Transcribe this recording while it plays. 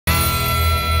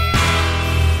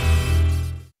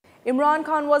Imran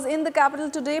Khan was in the capital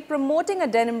today promoting a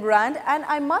denim brand, and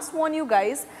I must warn you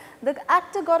guys, the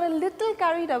actor got a little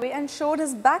carried away and showed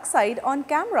his backside on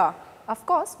camera. Of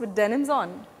course, with denims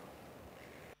on.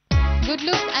 Good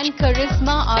looks and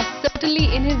charisma are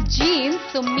certainly in his genes,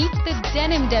 so meet the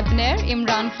denim debonair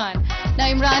Imran Khan.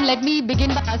 Now Imran, let me begin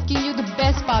by asking you the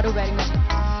best part of wearing a jeans.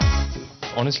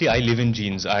 Honestly, I live in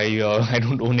jeans. I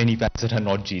don't own any pants that are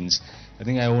not jeans. I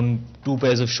think I own 2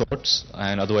 pairs of shorts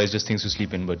and otherwise just things to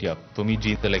sleep in. But yeah, for me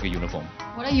jeans are like a uniform.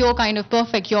 What are your kind of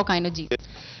jeans?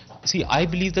 See, I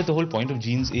believe that the whole point of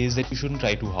jeans is that you shouldn't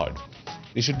try too hard.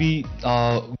 They should be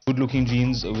good looking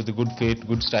jeans with a good fit,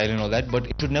 good style and all that, but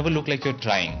it should never look like you're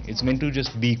trying. It's meant to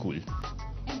just be cool.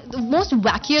 The most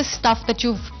wackiest stuff that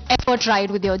you've ever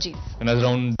tried with your jeans? When I was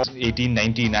around 18,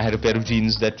 19, I had a pair of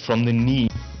jeans that from the knee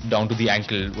down to the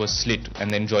ankle was slit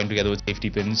and then joined together with safety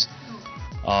pins.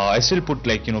 I still put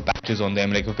patches on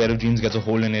them. Like if a pair of jeans gets a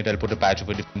hole in it, I'll put a patch of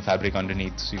a different fabric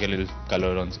underneath so you get a little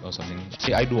color on or something.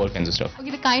 See, I do all kinds of stuff.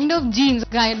 Okay, the kind of jeans,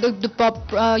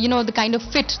 the kind of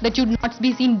fit that you'd not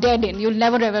be seen dead in. You'll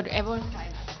never ever try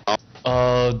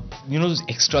that. Those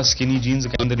extra skinny jeans,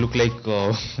 the kind that look like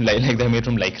they're made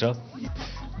from lycra.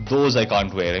 Those I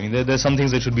can't wear. I mean, there's some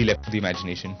things that should be left to the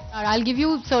imagination. I'll give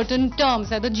you certain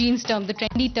terms, the jeans terms, the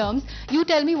trendy terms. You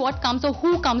tell me what comes or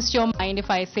who comes to your mind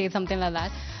if I say something like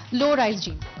that. Low-rise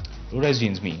jeans. Low-rise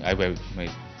jeans, me. I wear my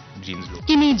jeans low.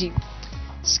 Skinny jeans.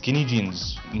 Skinny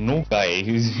jeans, no guy.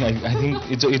 I think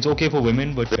it's okay for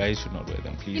women, but guys should not wear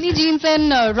them, please. Skinny jeans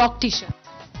and rock t-shirt.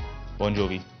 Bon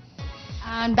Jovi.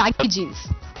 And baggy jeans.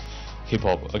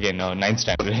 Hip-hop. Again, 9th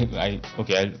standard.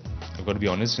 I've got to be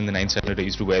honest, in the 9th standard I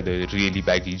used to wear the really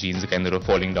baggy jeans, the kind that are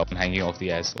falling down, hanging off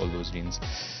the ass, all those jeans.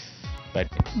 But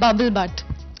bubble butt.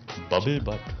 Bubble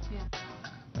butt?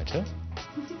 Yeah. Achha?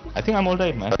 I think I'm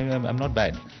alright, man. I'm not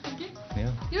bad. Okay.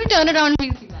 Yeah. You turn it around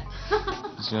and we'll see that.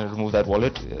 Just remove that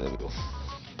wallet. There we go.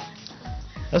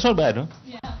 That's not bad, huh?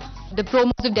 Yeah. The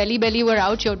promos of Delhi Belly were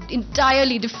out, your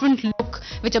entirely different look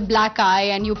with a black eye,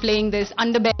 and you playing this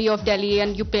underbelly of Delhi,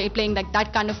 and you playing like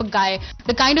that kind of a guy.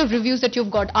 The kind of reviews that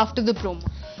you've got after the promo.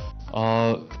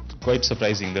 Quite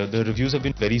surprising. The reviews have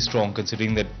been very strong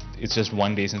considering that it's just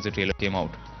one day since the trailer came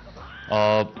out.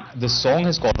 The song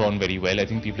has caught on very well. I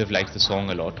think people have liked the song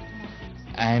a lot.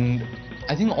 And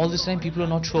I think all this time people are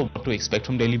not sure what to expect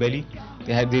from Delhi Belly.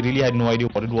 They really had no idea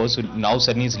what it was, so now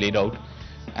suddenly it's laid out.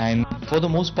 And for the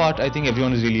most part, I think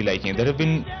everyone is really liking it. There have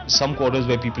been some quarters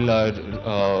where people are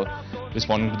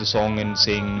responding to the song and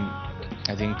saying,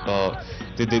 I think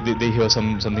they hear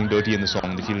something dirty in the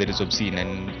song. They feel that it's obscene,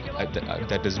 and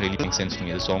that doesn't really make sense to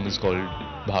me. The song is called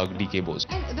Bhag DK Bose.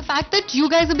 And the fact that you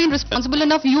guys have been responsible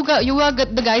enough, you are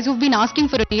the guys who've been asking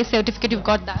for a DA certificate, you've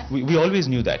got that. We always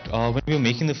knew that. When we were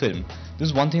making the film, this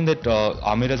is one thing that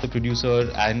Amir as a producer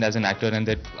and as an actor, and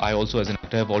that I also as an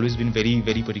actor have always been very,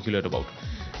 very particular about.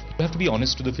 You have to be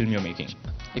honest to the film you're making.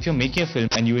 If you're making a film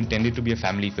and you intend it to be a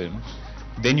family film,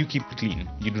 then you keep it clean.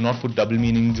 You do not put double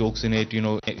meaning jokes in it,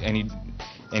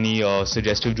 any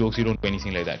suggestive jokes, you don't do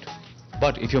anything like that.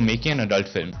 But if you're making an adult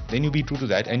film, then you be true to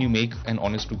that and you make an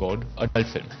honest to God adult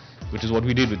film, which is what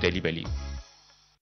we did with Delhi Belly.